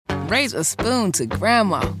raise a spoon to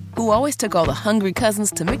Grandma, who always took all the hungry cousins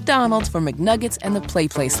to McDonald's for McNuggets and the Play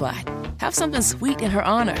Slide. Have something sweet in her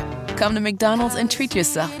honor. Come to McDonald's and treat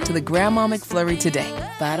yourself to the Grandma McFlurry today.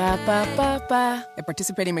 Ba-da-ba-ba-ba. At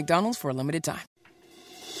participating McDonald's for a limited time.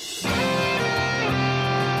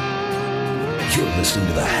 You're listening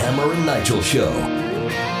to the Hammer and Nigel Show.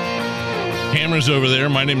 Hammer's over there.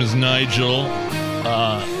 My name is Nigel.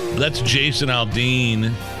 That's Jason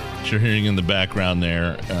Aldean that you're hearing in the background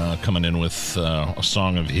there, coming in with a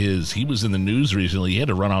song of his. He was in the news recently. He had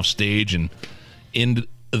to run off stage and end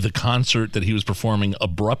the concert that he was performing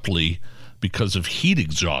abruptly because of heat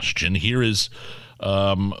exhaustion. Here is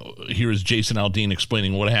Jason Aldean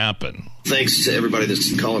explaining what happened. Thanks to everybody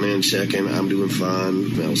that's calling in, checking. I'm doing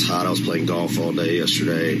fine. It was hot. I was playing golf all day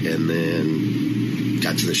yesterday, and then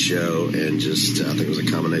got to the show, and just I think it was a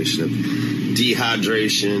combination of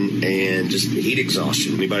dehydration and just heat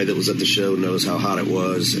exhaustion. Anybody that was at the show knows how hot it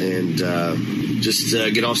was, and just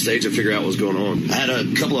get off stage and figure out what was going on. I had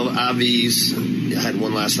a couple of IVs. I had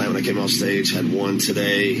one last night when I came off stage, had one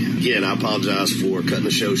today. Again, I apologize for cutting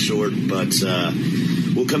the show short, but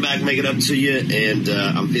we'll come back and make it up to you, and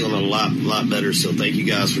I'm feeling a lot better, so thank you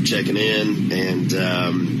guys for checking in, and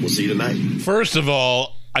we'll see you tonight. First of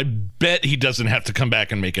all, I bet he doesn't have to come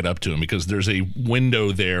back and make it up to him, because there's a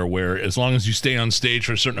window there where as long as you stay on stage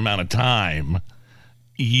for a certain amount of time,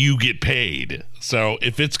 you get paid. So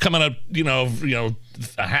if it's coming up, within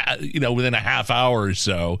a half hour or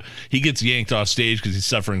so, he gets yanked off stage because he's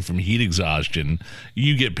suffering from heat exhaustion,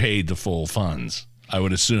 you get paid the full funds, I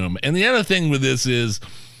would assume. And the other thing with this is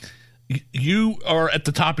you are at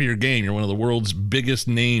the top of your game. You're one of the world's biggest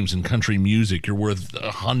names in country music. You're worth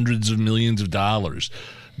hundreds of millions of dollars.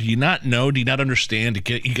 Do you not know? Do you not understand? You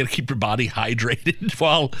got to keep your body hydrated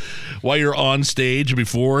while you're on stage.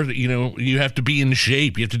 Before you have to be in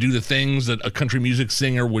shape. You have to do the things that a country music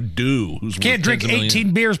singer would do. Who's can't drink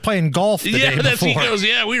 18 beers playing golf the day before. He goes,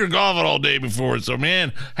 yeah, we were golfing all day before. So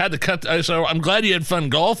man, had to cut. So I'm glad you had fun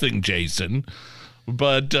golfing, Jason.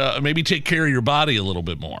 But maybe take care of your body a little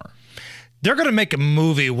bit more. They're going to make a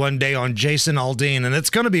movie one day on Jason Aldean, and it's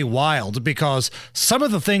going to be wild because some of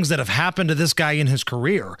the things that have happened to this guy in his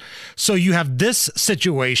career. So you have this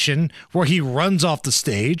situation where he runs off the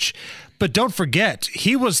stage, but don't forget,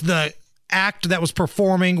 he was the act that was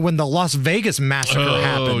performing when the Las Vegas massacre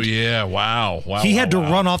happened. Oh, yeah. Wow. He had to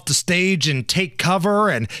run off the stage and take cover,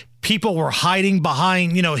 and people were hiding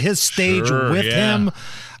behind, his stage with him.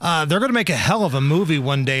 They're going to make a hell of a movie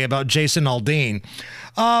one day about Jason Aldean.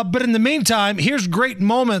 But in the meantime, here's great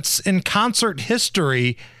moments in concert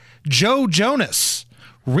history. Joe Jonas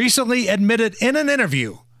recently admitted in an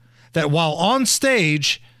interview that while on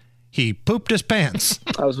stage, he pooped his pants.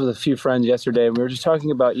 I was with a few friends yesterday, and we were just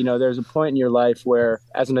talking about, there's a point in your life where,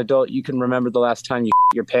 as an adult, you can remember the last time you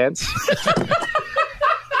your pants.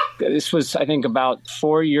 This was, I think, about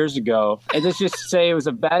 4 years ago. And let's just say it was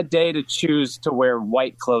a bad day to choose to wear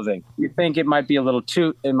white clothing. You think it might be a little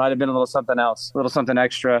toot. It might have been a little something else, a little something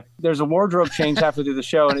extra. There's a wardrobe change halfway through the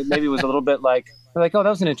show, and it maybe was a little bit like, oh, that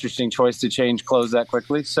was an interesting choice to change clothes that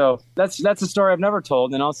quickly. So that's a story I've never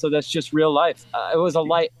told. And also that's just real life. It was a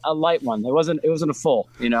light one. It wasn't a full,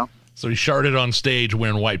 So he sharded on stage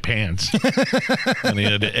wearing white pants, and he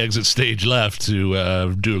had to exit stage left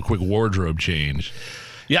to do a quick wardrobe change.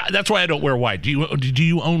 Yeah, that's why I don't wear white. Do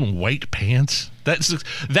you own white pants? That's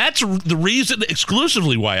the reason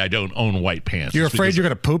exclusively why I don't own white pants. You're afraid you're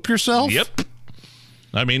going to poop yourself? Yep.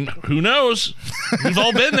 I mean, who knows? We've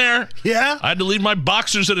all been there. Yeah. I had to leave my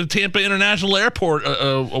boxers at a Tampa International Airport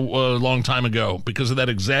a long time ago because of that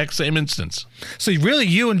exact same instance. So really,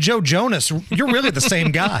 you and Joe Jonas, you're really the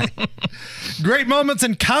same guy. Great moments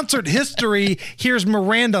in concert history. Here's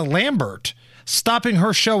Miranda Lambert stopping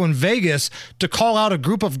her show in Vegas to call out a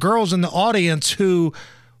group of girls in the audience who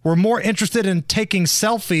were more interested in taking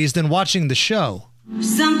selfies than watching the show.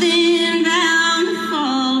 Something bound to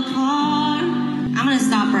fall apart. I'm going to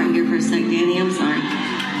stop right here for a sec, Danny. I'm sorry.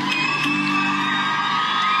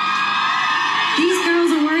 These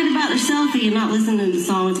girls are worried about their selfie and not listening to the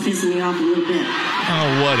song. It's pissing me off a little bit.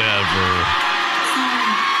 Oh, whatever.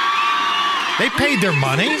 They paid their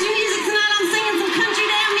money.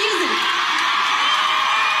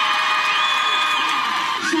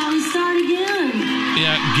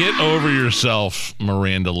 Yeah, get over yourself,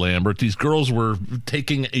 Miranda Lambert. These girls were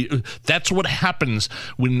taking that's what happens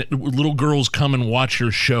when little girls come and watch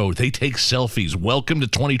your show. They take selfies. Welcome to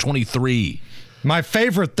 2023. My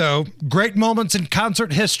favorite, though, great moments in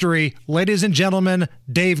concert history. Ladies and gentlemen,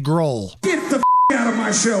 Dave Grohl. Get the out of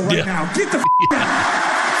my show right now. Get the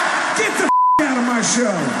out. Get the out of my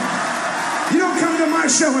show. You don't come to my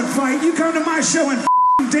show and fight. You come to my show and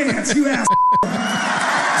dance, you ass.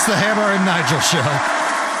 It's the Hammer and Nigel Show.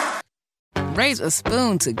 Raise a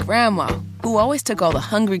spoon to Grandma, who always took all the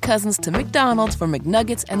hungry cousins to McDonald's for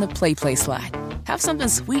McNuggets and the Play Slide. Have something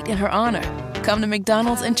sweet in her honor. Come to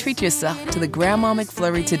McDonald's and treat yourself to the Grandma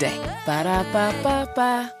McFlurry today.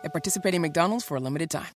 Ba-da-ba-ba-ba. At participating McDonald's for a limited time.